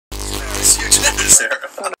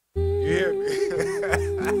Sarah. Yeah.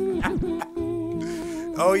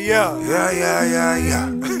 Oh yeah. Yeah.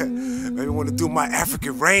 Maybe wanna do my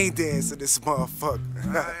African rain dance in this motherfucker.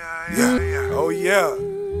 Yeah. Oh yeah.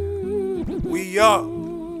 We up.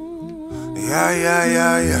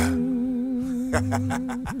 Yeah.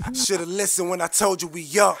 Should've listened when I told you we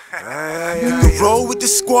up. You can roll with the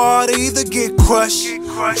squad or either get crushed.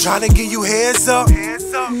 I'm trying to give you heads up.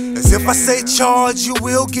 As if I say charge, you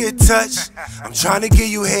will get touched. I'm trying to give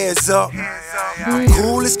you heads up. I'm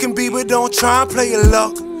cool as can be, but don't try and play your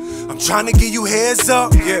luck. I'm trying to give you heads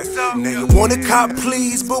up. Yeah. Now you wanna cop,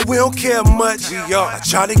 please, but we don't care much. I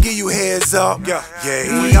try to give you heads up. Yeah.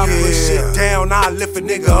 When I put shit down, I lift a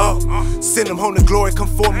nigga up. Send him home to glory, come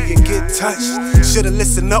for me and get touched. Should've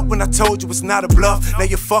listened up when I told you it's not a bluff. Now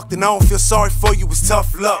you fucked and I don't feel sorry for you, it's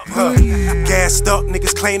tough luck. Gassed up,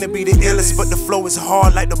 niggas claim to be the illest, but the flow is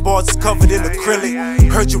hard like the bars is covered in acrylic.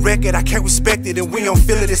 Heard your record, I can't respect it, and we don't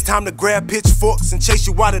feel it. It's time to grab pitchforks and chase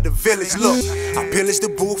you out of the village. Look, I pillage the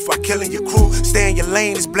booth, I killing your crew. Stay in your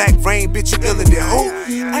lane, it's black rain, bitch, you iller than who?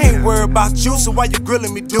 I ain't worried about you, so why you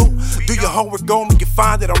grilling me, dude? Do your homework on me, you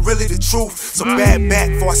find that I'm really the truth. So bad back,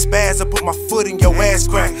 before I spaz, I put my foot in your ass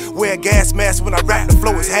crack. Wear a gas mask when I rap, the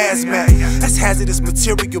flow is hazmat. That's hazardous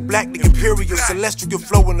material, black the imperial, celestial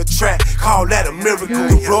flow in the track, call that a miracle.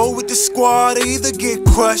 You roll with the squad or either get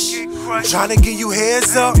crushed. I'm trying to give you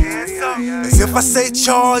heads up. As if I say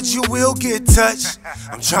charge, you will get touched.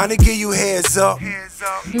 I'm trying to give you heads up.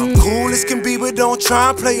 I'm cool as can be, but don't try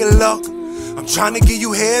and play your luck. I'm trying to give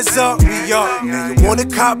you heads up. We up. Now you wanna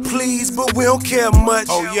cop, please, but we don't care much.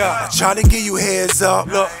 Oh yeah. I try to give you heads up.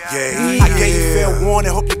 Look, I gave you fair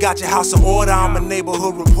warning. Hope you got your house in order. I'm a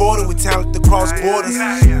neighborhood reporter with talent to cross borders.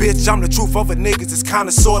 Bitch, I'm the truth over niggas. It's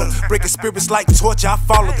kinda sorta breaking spirits like torture. I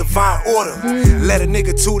follow divine order. Let a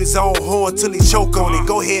nigga toot his own horn till he choke on it.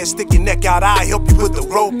 Go ahead, stick your neck out. I help you put the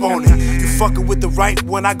rope on it. You fucking with the right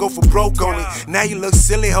one, I go for broke on it. Now you look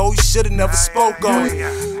silly, ho. You shoulda never spoke on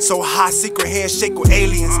it. So high secret handshake with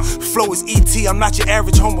aliens. Flow is ET, I'm not your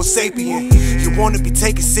average homo sapien. You wanna be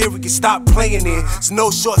taken serious, stop playing it. There's no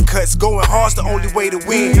shortcuts, going hard's the only way to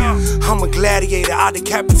win. I'm a gladiator, I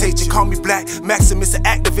decapitate you. Call me Black Maximus, an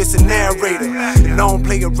activist and narrator. And I don't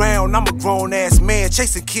play around, I'm a grown ass man.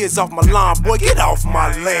 Chasing kids off my lawn, boy, get off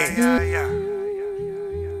my land.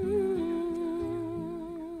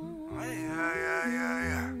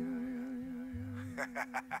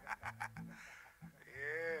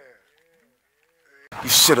 You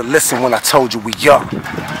should've listened when I told you we up.